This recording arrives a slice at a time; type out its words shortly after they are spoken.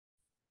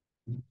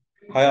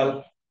Hi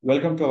all,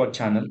 welcome to our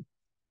channel.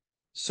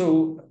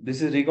 So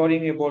this is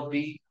regarding about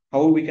the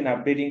how we can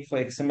updating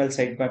for XML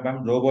sitemap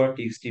and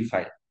robot.txt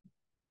file.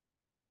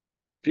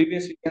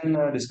 Previously, we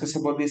can discuss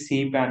about the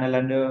C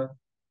panel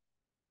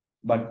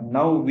but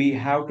now we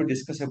have to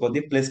discuss about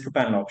the plesk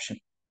panel option.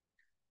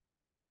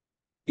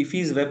 If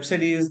his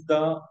website is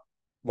the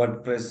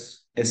WordPress,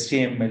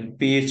 HTML,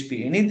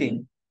 PHP,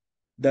 anything,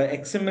 the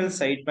XML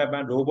sitemap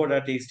and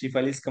robot.txt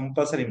file is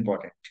compulsory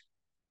important.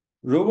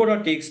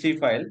 Robot.txt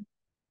file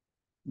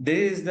there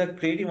is the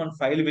creating one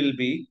file will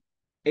be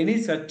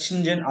any search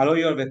engine allow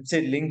your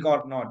website link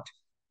or not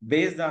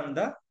based on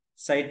the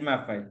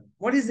sitemap file.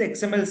 What is the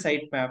XML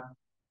sitemap?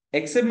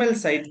 XML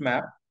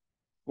sitemap.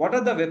 What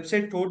are the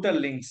website total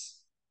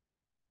links?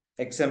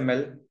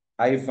 XML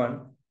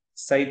hyphen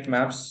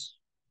sitemaps.com.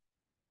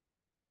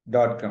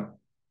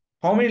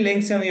 How many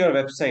links on your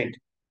website?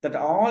 That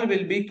all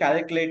will be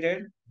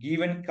calculated,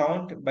 given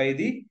count by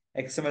the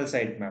XML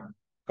sitemap.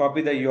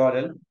 Copy the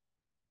URL.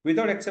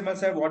 Without XML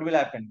site, what will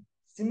happen?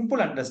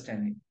 Simple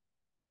understanding.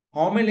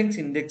 How many links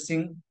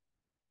indexing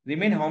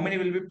remain, how many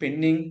will be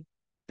pending,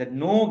 that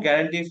no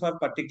guarantee for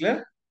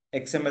particular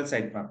XML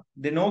sitemap.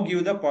 They no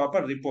give the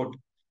proper report.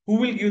 Who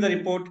will give the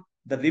report?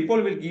 The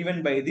report will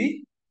given by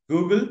the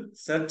Google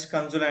Search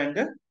Console and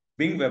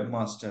Bing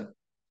Webmaster.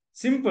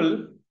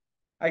 Simple.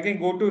 I can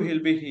go to,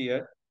 he'll be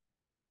here,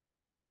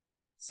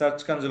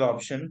 Search Console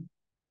option.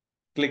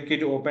 Click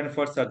it, open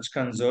for Search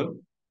Console.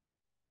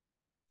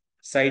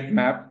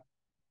 Sitemap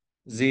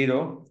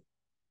 0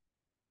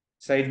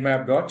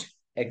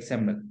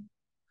 sitemap.xml.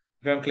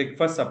 If I click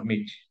for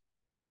submit,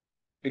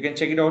 you can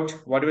check it out.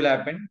 What will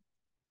happen?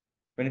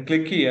 When you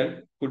click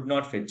here, could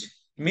not fetch.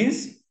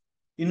 Means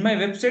in my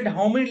website,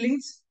 how many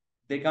links?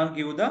 They can't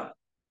give the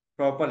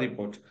proper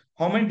report.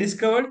 How many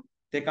discovered?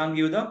 They can't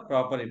give the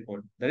proper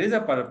report. There is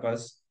a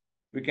purpose.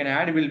 We can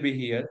add will be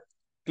here.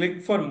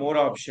 Click for more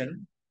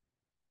option.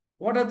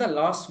 What are the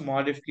last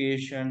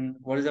modification?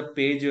 What is the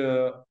page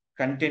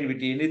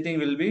continuity? Anything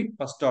will be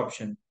first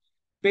option.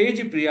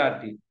 Page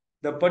priority.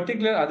 The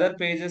particular other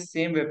pages,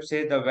 same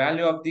website, the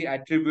value of the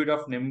attribute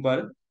of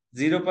number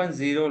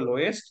 0.0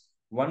 lowest,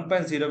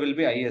 1.0 will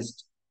be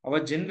highest. Our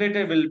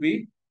generator will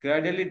be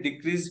gradually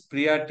decrease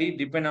priority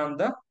depend on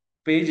the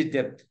page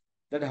depth.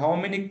 That how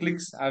many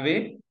clicks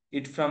away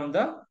it from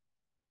the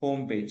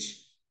home page.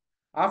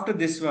 After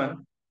this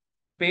one,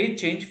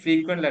 page change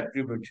frequent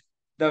attribute.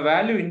 The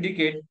value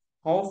indicate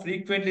how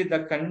frequently the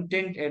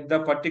content at the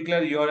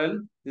particular URL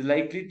is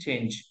likely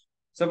change.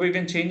 So we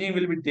can changing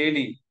will be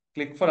daily.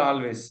 Click for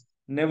always.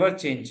 Never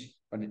change.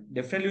 But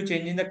definitely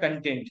changing the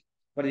content.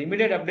 For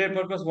immediate update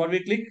purpose, what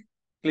we click?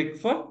 Click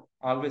for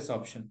always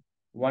option.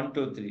 1,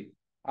 2, 3.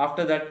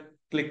 After that,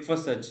 click for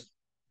search.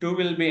 2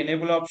 will be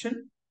enable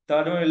option.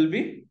 Third one will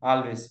be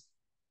always.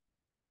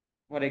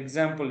 For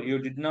example, you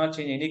did not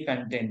change any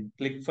content.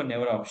 Click for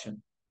never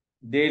option.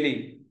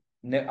 Daily,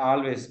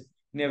 always.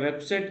 In your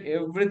website,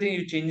 everything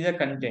you change the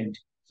content.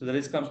 So there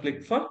is come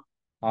click for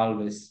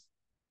always.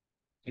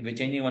 If you're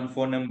changing one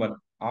phone number,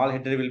 all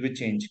header will be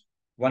changed.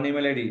 One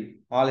email ID,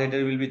 all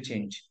header will be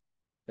changed.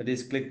 That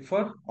is click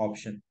for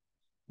option.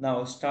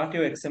 Now start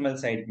your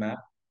XML sitemap.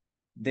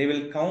 They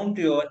will count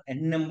your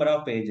n number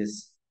of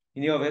pages.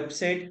 In your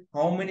website,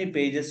 how many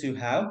pages you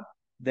have,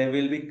 there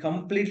will be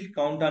complete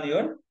count on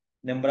your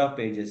number of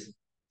pages.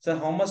 So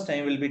how much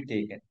time will be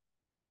taken?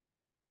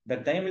 The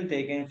time will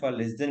taken for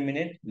less than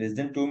minute, less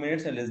than 2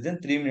 minutes, and less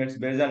than 3 minutes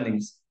based on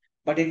links.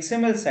 But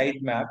XML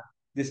sitemap,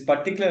 this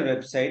particular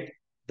website,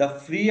 the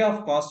free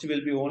of cost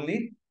will be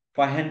only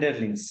 500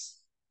 links.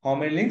 How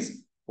many links?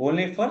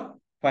 Only for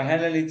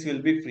 500 links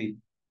will be free.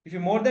 If you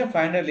more than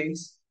 500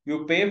 links,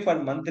 you pay for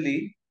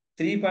monthly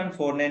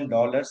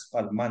 $3.49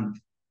 per month.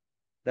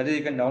 That is,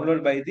 you can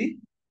download by the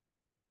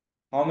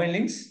how many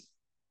links?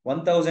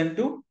 1000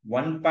 to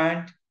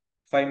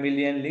 1.5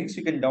 million links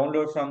you can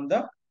download from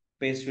the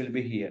page will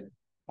be here.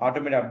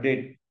 Automated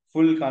update,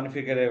 full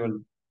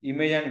configurable,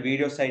 image and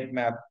video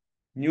sitemap,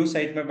 new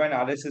sitemap and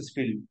RSS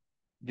field,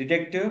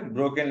 detect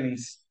broken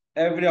links.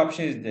 Every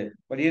option is there.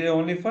 But here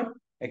only for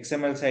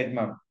XML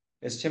sitemap,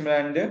 HTML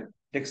and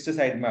text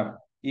sitemap,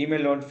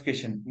 email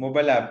notification,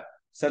 mobile app,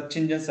 search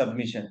engine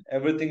submission.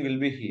 Everything will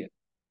be here.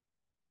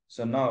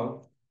 So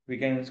now we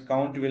can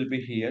count will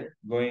be here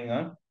going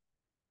on.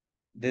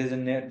 There is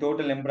a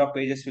total number of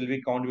pages will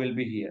be count will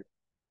be here.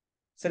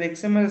 So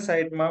XML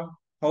sitemap,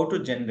 how to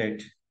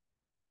generate?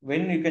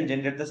 When you can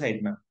generate the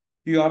sitemap?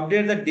 You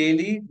update the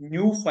daily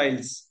new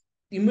files.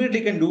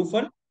 Immediately can do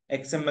for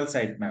XML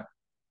sitemap.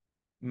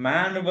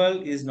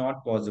 Manual is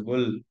not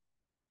possible.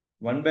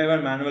 One by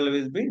one manual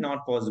will be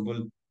not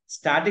possible.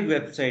 Static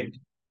website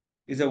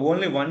is the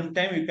only one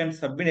time you can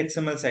submit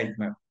XML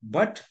sitemap.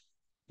 But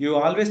you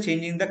always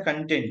changing the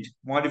content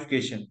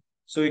modification.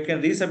 So you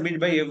can resubmit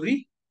by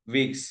every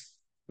weeks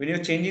when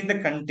you're changing the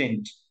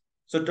content.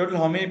 So total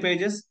how many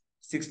pages?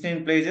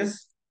 16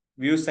 pages.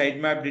 View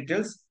sitemap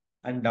details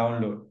and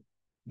download.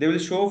 They will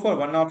show for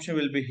one option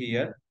will be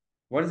here.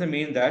 What does it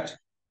mean that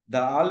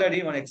the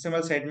already one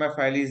XML sitemap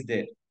file is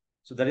there.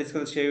 So that is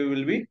called show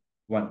will be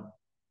one.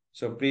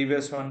 So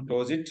previous one,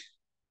 close it,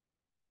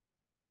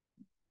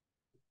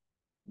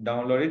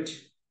 download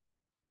it.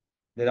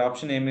 The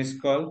option name is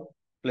called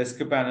plesk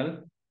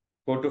panel.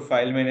 Go to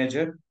file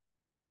manager.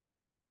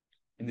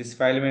 In this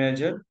file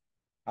manager,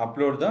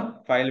 upload the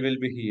file will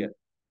be here.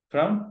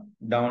 From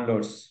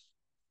downloads,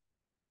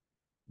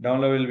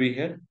 download will be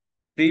here.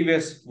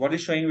 Previous, what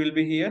is showing will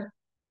be here.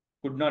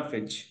 Could not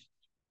fetch.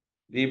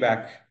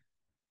 Reback.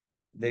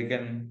 They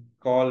can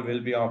call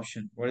will be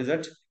option. What is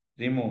that?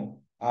 Remove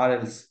or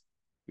else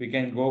we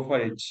can go for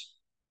it.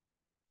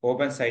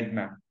 Open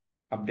sitemap.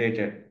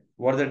 Updated.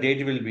 What the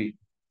date will be?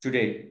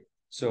 Today.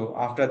 So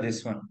after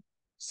this one,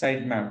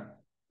 sitemap.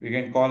 We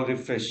can call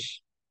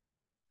refresh.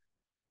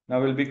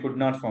 Now will be could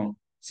not found.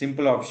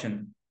 Simple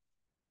option.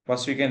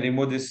 First we can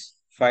remove this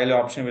file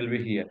option will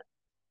be here.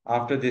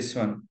 After this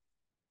one,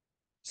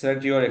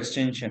 select your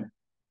extension.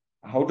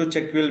 How to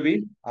check will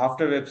be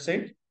after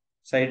website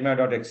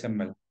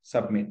sitemap.xml.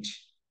 Submit.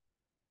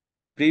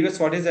 Previous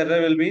what is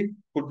error will be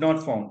could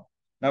not found.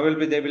 Now will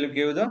be they will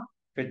give the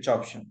fetch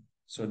option.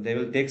 So they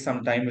will take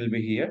some time will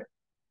be here.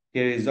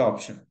 Here is the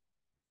option.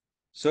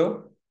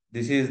 So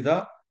this is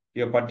the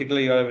your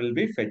particular URL will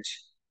be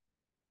fetch.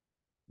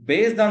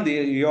 Based on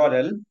the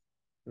URL,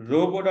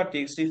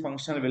 robot.txt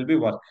function will be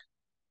work.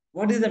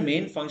 What is the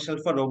main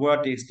function for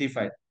robot.txt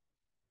file?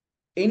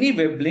 Any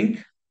web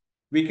link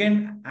we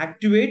can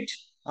activate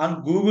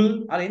on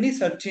Google or any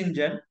search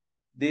engine.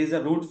 There is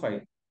a root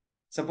file.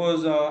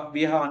 Suppose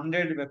we have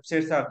 100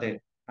 websites are there,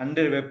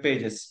 100 web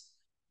pages.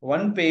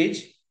 One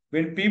page,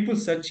 when people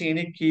search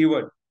any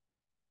keyword,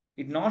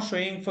 it not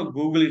showing for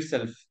Google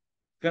itself.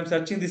 If I'm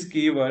searching this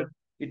keyword,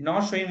 it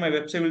not showing my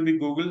website will be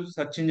Google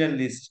search engine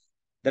list.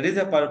 That is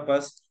the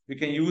purpose we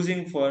can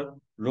using for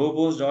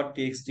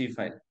robots.txt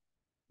file.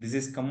 This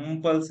is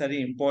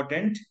compulsory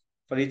important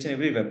for each and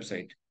every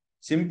website.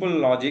 Simple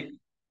logic,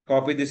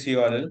 copy this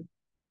URL.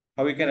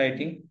 How we can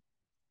writing?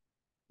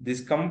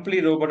 This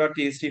complete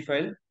robot.txt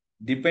file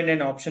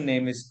dependent option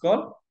name is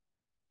called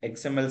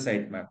XML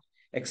sitemap.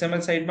 XML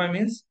sitemap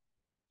means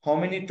how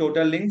many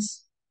total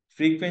links,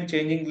 frequent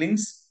changing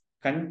links,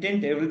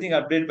 content, everything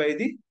updated by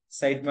the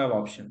sitemap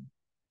option.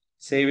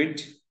 Save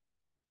it.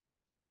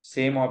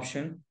 Same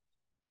option.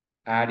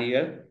 Add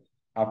here.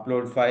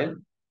 Upload file.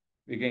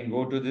 We can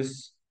go to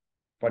this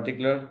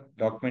particular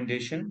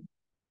documentation.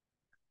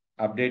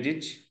 Update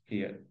it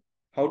here.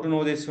 How to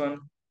know this one?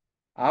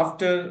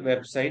 After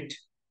website,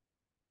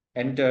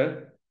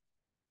 enter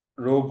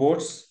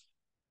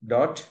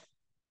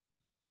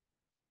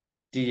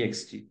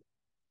robots.txt.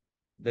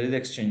 There is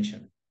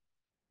extension.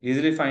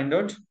 Easily find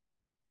out.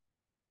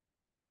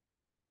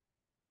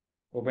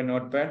 Open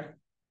notepad.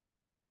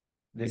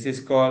 This is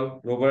called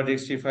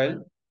robot.txt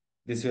file.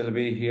 This will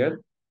be here.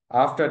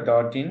 After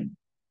dot in,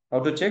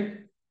 how to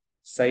check?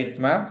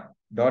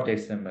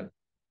 Sitemap.xml.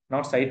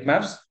 Not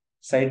sitemaps,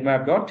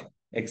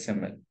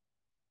 sitemap.xml.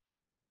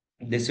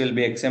 This will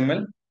be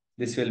XML.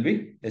 This will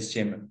be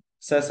HTML.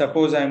 So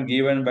suppose I am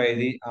given by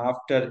the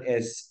after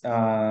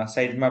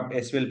sitemap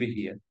S will be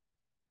here.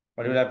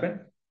 What will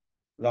happen?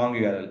 Wrong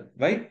URL.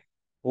 Why?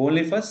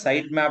 Only for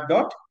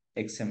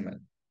sitemap.xml.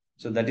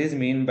 So that is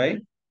mean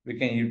by we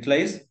can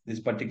utilize this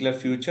particular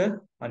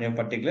feature on your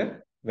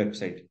particular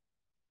website.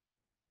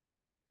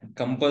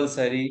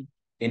 Compulsory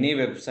any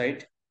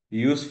website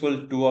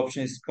useful two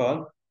options is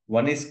called.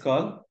 One is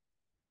called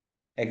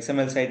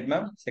XML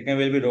sitemap. Second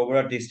will be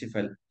robot.txt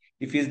file.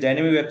 If is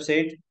dynamic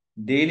website,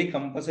 daily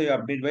compulsory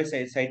update by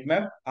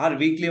sitemap or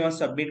weekly one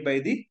submit by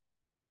the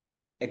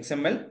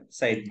XML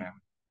sitemap.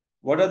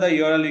 What are the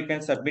URL you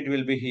can submit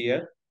will be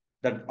here.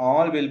 That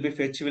all will be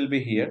fetch will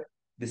be here.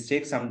 This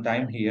takes some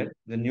time here.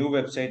 The new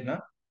website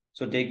now.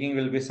 So taking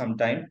will be some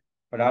time.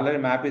 But already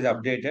map is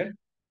updated.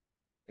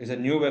 Is a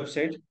new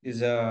website.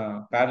 Is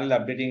a parallel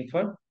updating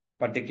for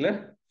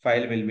particular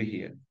file will be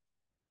here.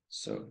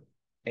 So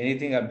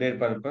anything update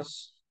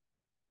purpose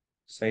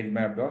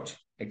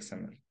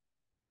sitemap.xml.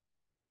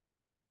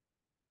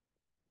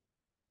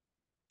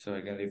 So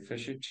I can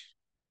refresh it.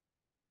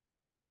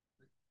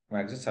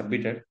 Access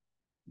submitted.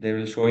 They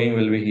will showing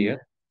will be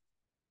here.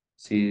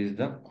 See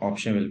the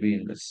option will be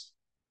in this.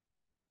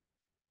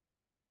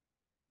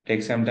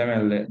 Take some time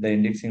and the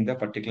indexing the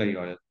particular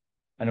URL.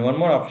 And one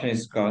more option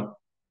is called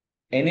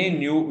any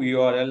new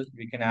URL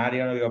we can add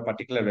on your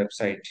particular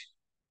website.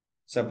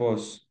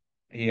 Suppose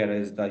here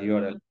is the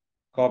URL.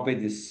 Copy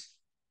this.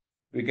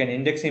 We can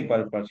indexing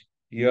purpose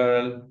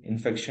URL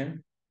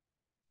inspection,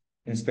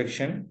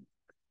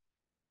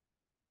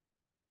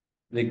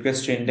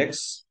 request to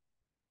index.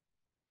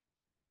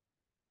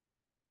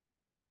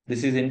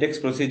 This is index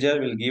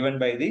procedure will given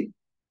by the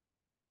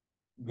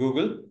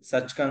Google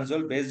Search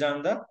Console based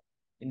on the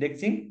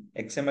indexing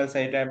XML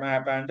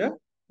sitemap and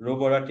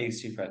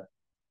robot.txt file.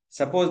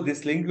 Suppose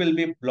this link will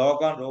be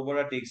blocked on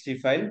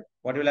robot.txt file.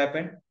 What will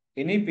happen?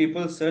 Any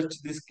people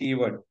search this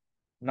keyword,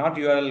 not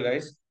URL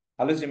guys.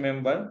 Always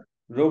remember,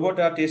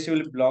 robot.txt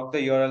will block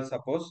the URL.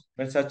 Suppose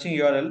when searching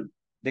URL,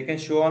 they can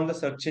show on the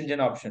search engine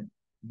option.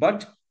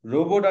 But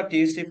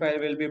robot.txt file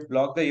will be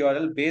block the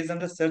URL based on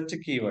the search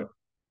keyword.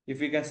 If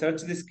we can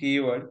search this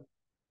keyword,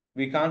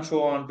 we can't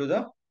show on to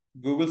the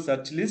Google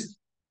search list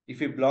if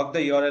we block the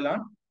URL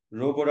on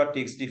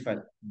robot.txt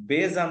file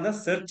based on the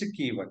search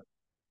keyword,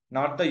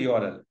 not the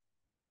URL.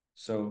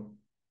 So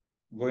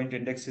going to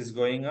index is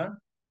going on.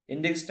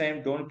 Index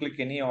time, don't click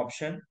any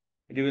option.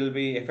 It will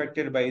be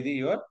affected by the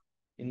your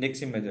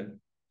indexing method.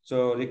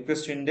 So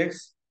request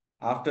index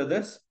after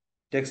this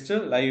text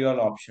live URL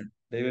option.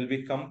 They will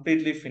be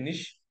completely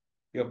finished.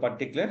 Your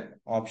particular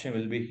option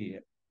will be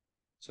here.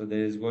 So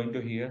there is going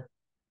to here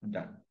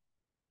done.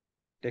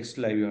 Text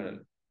live URL.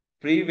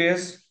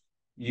 Previous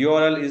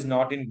URL is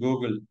not in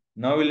Google.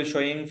 Now we will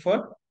showing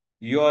for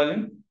URL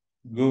in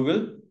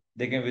Google.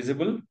 They can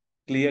visible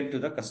clear to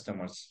the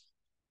customers.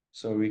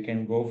 So we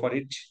can go for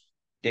it.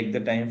 Take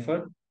the time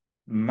for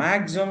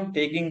maximum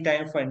taking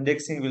time for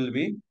indexing will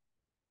be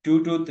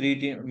 2 to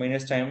 3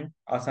 minutes time,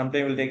 or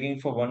sometimes will taking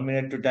for 1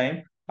 minute to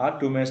time or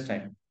 2 minutes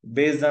time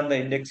based on the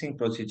indexing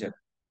procedure.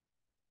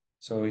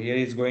 So here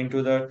is going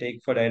to the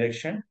take for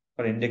direction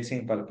for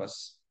indexing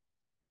purpose.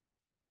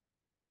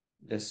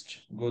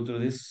 Just go through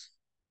this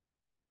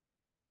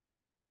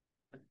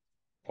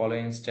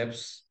following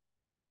steps.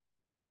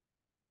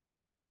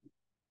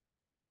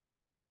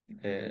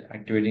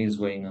 Activating is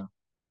going on.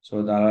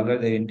 So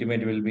the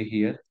intimate will be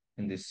here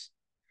in this.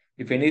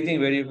 If anything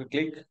where you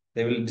click,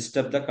 they will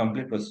disturb the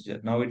complete procedure.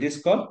 Now it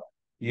is called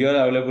you are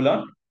available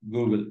on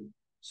Google.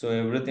 So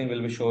everything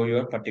will be show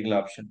your particular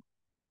option.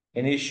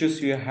 Any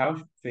issues you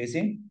have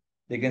facing,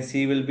 they can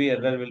see will be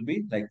error will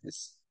be like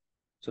this.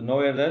 So no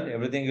error,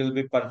 everything will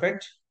be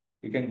perfect.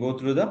 You can go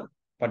through the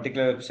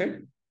particular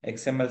website,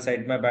 XML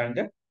sitemap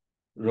and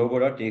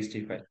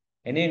robo.txt file.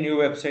 Any new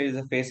website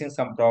is facing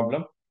some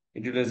problem,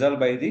 it will resolve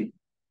by the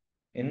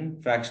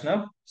in fraction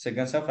of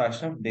seconds or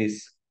fraction of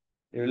days.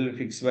 It will be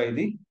fixed by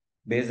the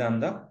based on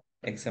the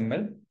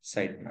XML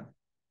sitemap.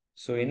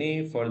 So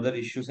any further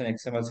issues in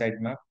XML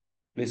sitemap,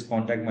 please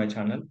contact my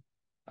channel.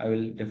 I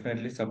will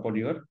definitely support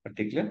your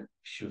particular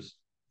issues.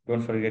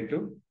 Don't forget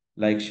to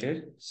like,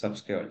 share,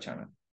 subscribe our channel.